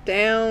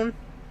down.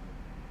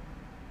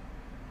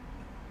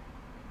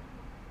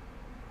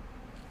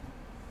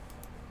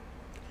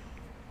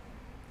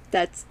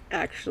 That's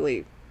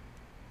actually...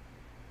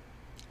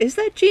 Is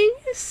that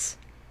genius?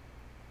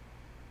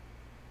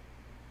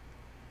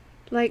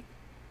 Like,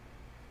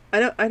 I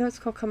know it's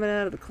called coming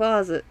out of the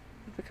closet.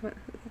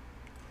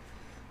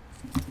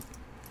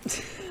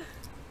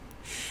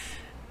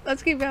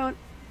 Let's keep going.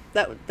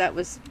 That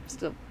was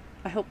still...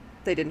 I hope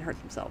they didn't hurt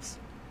themselves.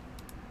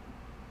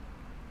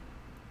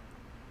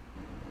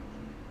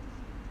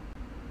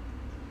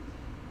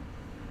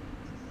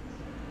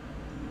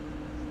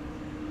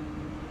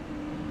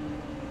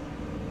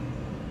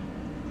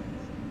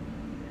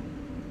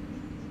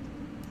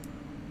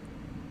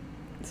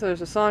 So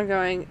there's a song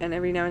going, and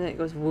every now and then it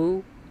goes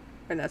woo,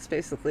 and that's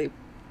basically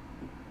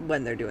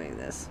when they're doing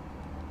this,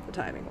 the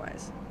timing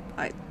wise.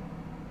 I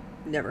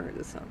never heard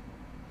this song.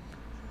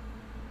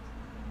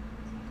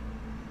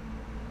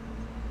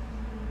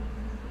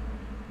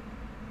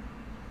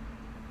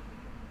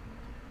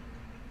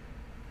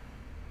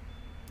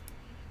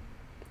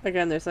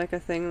 Again, there's like a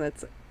thing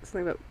that's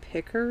something about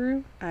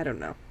Pickaroo. I don't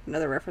know.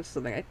 Another reference to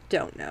something I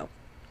don't know.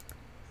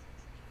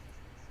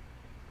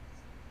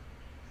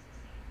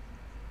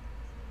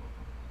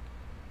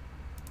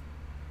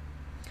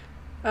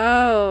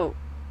 Oh.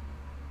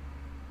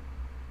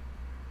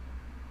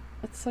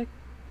 It's like...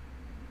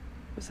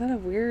 Was that a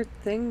weird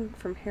thing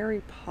from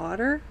Harry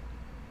Potter?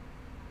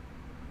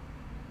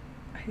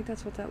 I think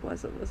that's what that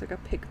was. It was like a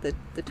pick the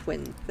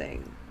twin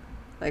thing.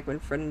 Like when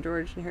Fred and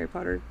George and Harry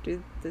Potter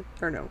do the...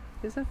 Or no.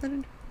 Is that Fred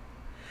and George?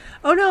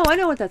 Oh no, I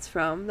know what that's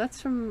from. That's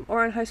from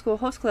Ouran High School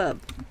Host Club.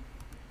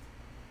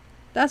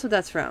 That's what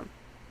that's from.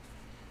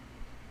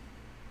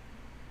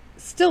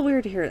 Still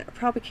weird to hear it. I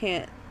probably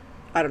can't...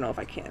 I don't know if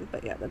I can,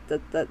 but yeah,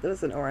 that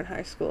was an Ouran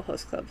High School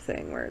Host Club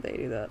thing where they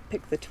do the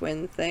pick the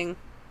twin thing.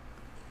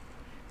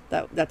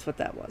 That's what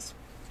that was.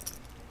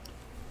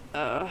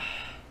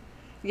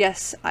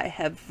 Yes, I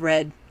have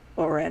read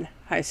Ouran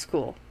High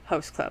School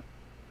Host Club.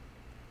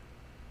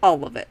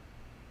 All of it.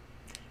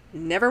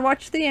 Never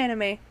watched the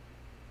anime.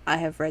 I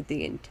have read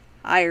the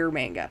entire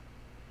manga.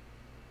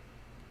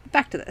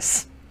 Back to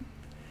this.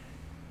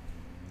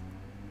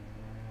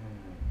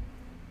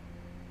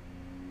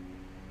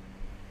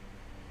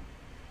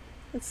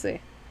 Let's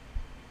see.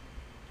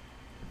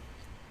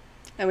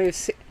 And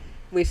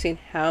we've seen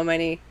how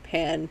many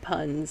pan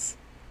puns,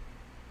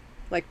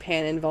 like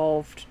pan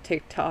involved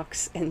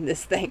TikToks in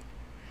this thing.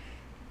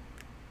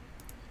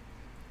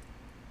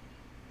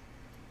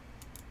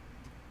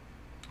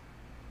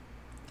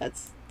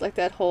 That's like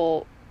that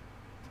whole...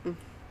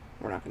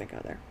 We're not gonna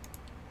go there.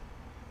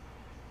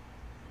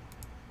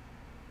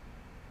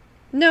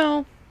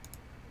 No.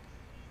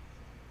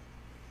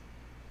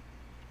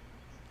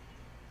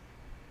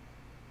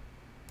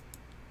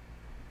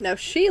 Now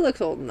she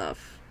looks old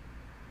enough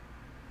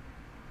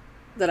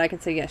that I can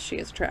say yes, she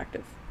is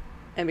attractive.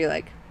 And be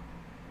like,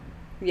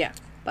 yeah,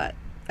 but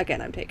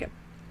again, I'm taken.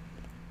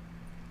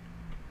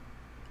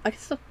 I can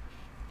still...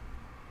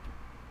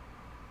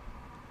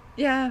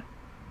 Yeah.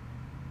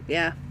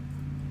 Yeah.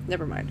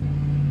 Never mind.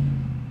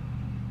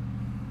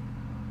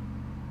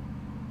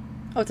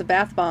 Oh, it's a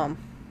bath bomb.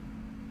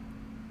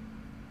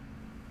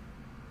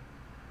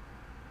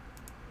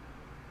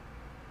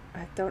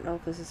 I don't know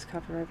if this is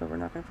copyright, but we're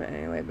not going to put it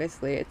anyway.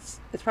 Basically, it's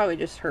probably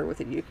just her with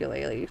a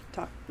ukulele,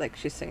 like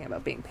she's singing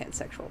about being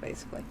pansexual,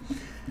 basically.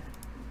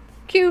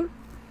 Cute.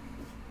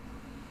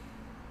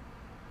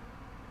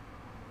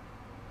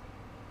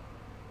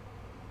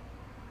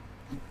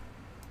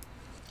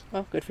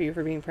 Well, good for you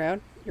for being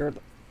proud.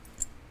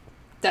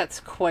 That's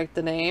quite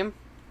the name.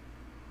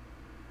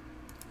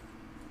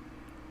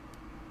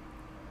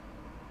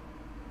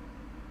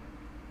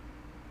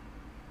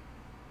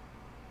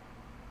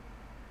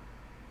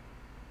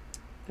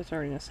 There's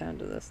already no sound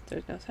to this.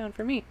 There's no sound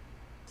for me.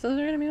 So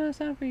there's gonna be no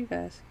sound for you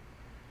guys.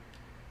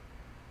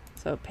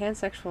 So,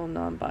 pansexual,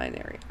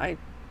 non-binary. I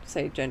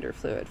say gender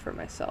fluid for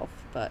myself,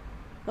 but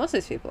most of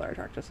these people are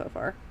attractive so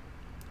far.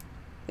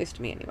 At least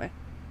to me, anyway.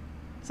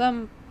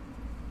 Some...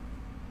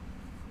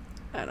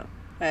 I don't know.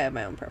 I have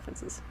my own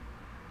preferences.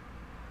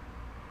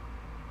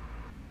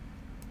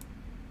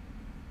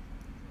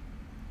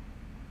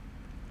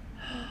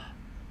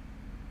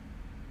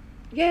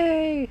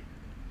 Yay!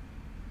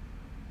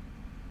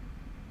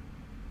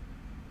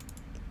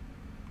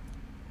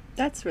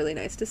 That's really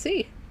nice to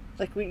see.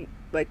 We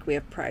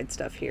have Pride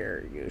stuff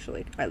here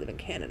usually. I live in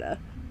Canada.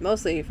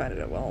 Mostly you find it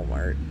at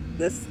Walmart.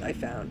 This I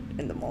found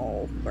in the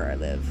mall where I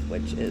live,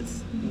 which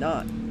is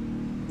not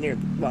near,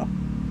 well,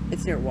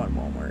 it's near one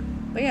Walmart.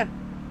 But yeah,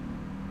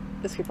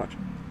 let's keep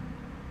watching.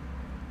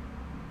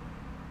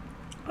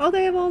 Oh,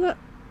 they have all the...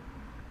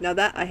 Now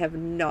that I have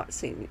not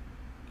seen.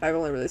 I've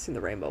only really seen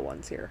the rainbow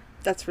ones here.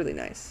 That's really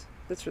nice.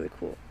 That's really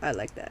cool. I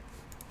like that.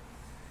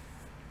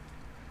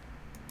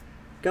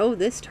 Go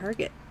this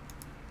Target.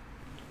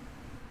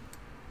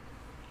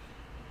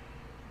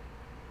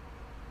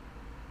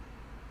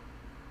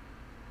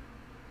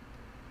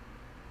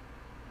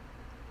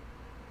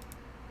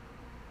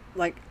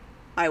 Like,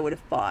 I would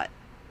have bought,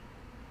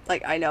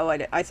 like, I know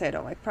I say I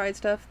don't like Pride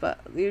stuff, but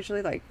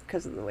usually, like,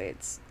 because of the way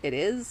it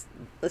is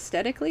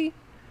aesthetically,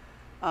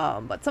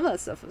 but some of that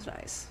stuff was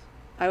nice.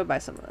 I would buy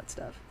some of that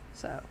stuff,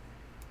 so.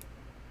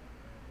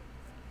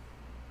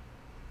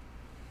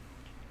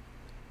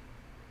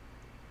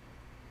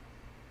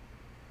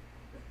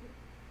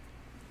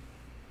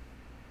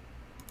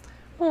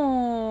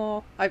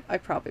 Oh, I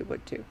probably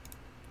would too.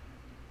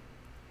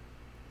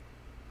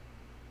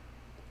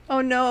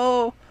 Oh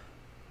no!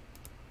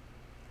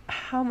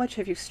 How much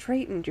have you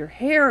straightened your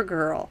hair,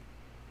 girl?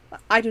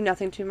 I do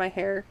nothing to my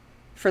hair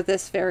for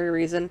this very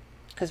reason,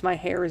 because my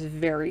hair is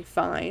very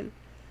fine.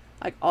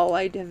 Like, all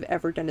I have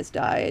ever done is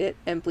dyed it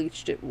and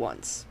bleached it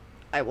once.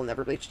 I will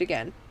never bleach it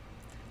again.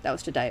 That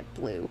was to dye it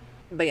blue.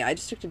 But yeah, I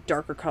just stick to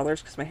darker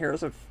colors because my hair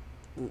is a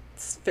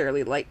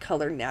fairly light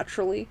color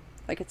naturally.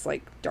 Like, it's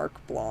like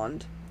dark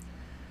blonde.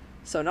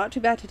 So not too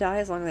bad to dye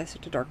as long as I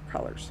stick to darker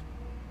colors.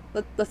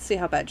 Let's see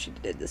how bad she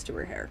did this to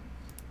her hair.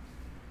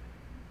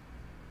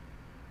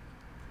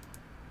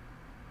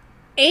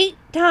 8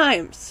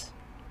 times!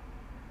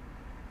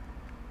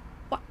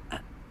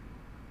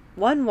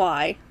 1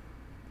 why?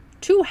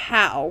 2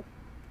 how?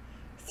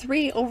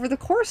 3 over the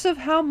course of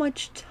how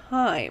much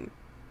time?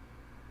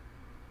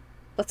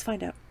 Let's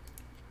find out.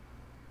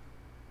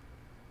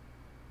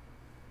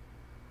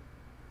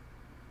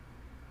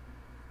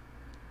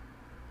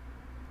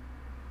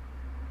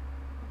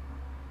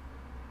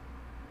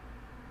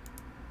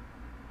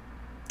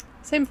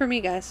 Same for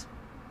me, guys.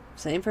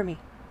 Same for me.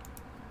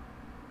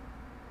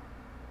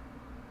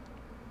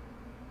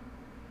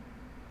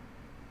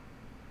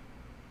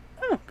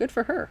 Oh, good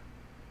for her.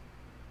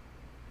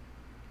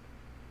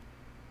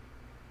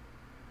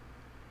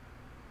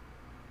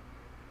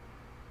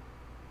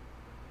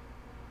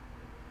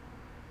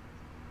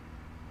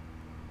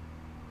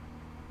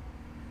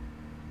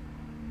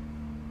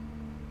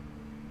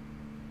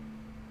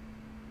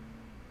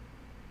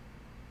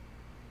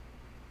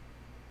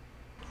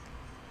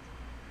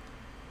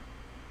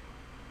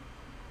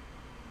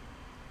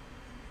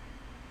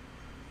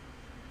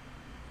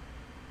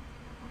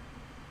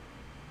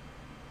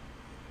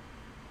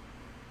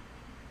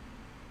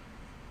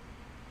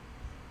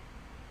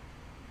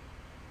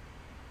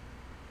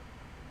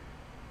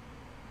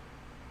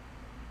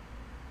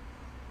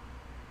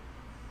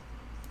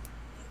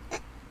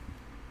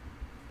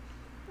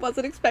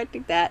 Wasn't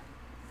expecting that.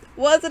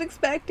 Wasn't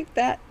expecting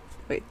that.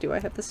 Wait, do I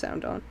have the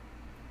sound on?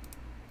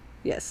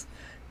 Yes.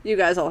 You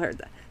guys all heard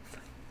that.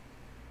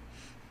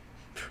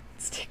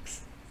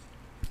 Sticks.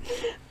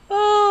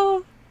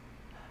 Oh,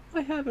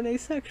 I have an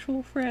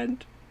asexual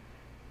friend.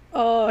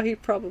 Oh,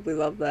 he'd probably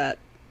love that.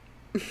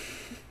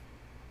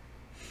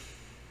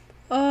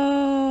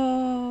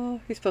 Oh,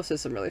 he's posted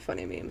some really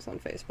funny memes on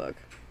Facebook.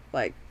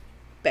 Like,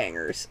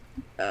 bangers.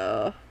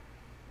 Okay.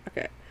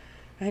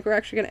 I think we're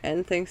actually going to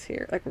end things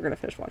here. Like, we're going to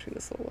finish watching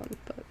this little one,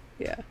 but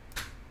yeah.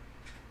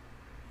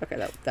 Okay,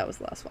 that was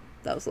the last one.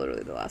 That was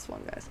literally the last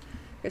one, guys.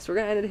 Okay, so we're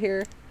going to end it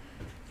here.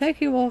 Thank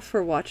you all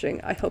for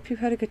watching. I hope you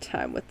had a good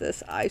time with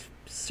this. I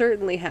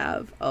certainly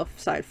have,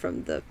 aside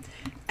from the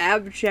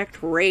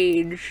abject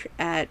rage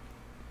at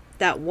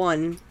that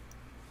one.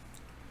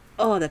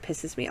 Oh, that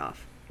pisses me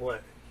off.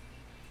 What?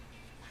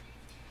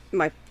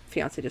 My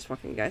fiance just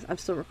walked in, guys. I'm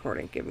still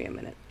recording. Give me a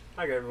minute.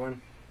 Hi,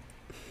 everyone.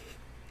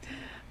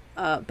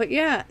 But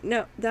yeah,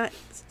 no,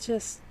 that's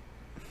just...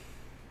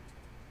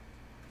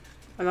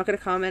 I'm not going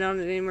to comment on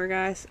it anymore,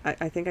 guys.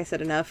 I think I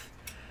said enough.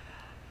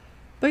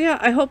 But yeah,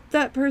 I hope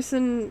that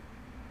person,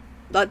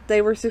 that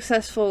they were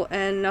successful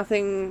and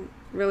nothing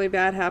really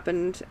bad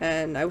happened,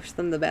 and I wish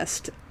them the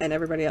best, and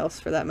everybody else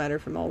for that matter,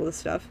 from all this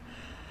stuff.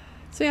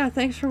 So yeah,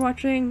 thanks for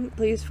watching.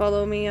 Please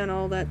follow me on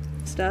all that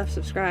stuff,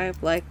 subscribe,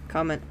 like,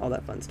 comment, all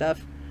that fun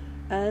stuff.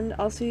 And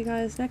I'll see you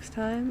guys next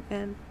time,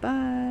 and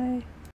bye!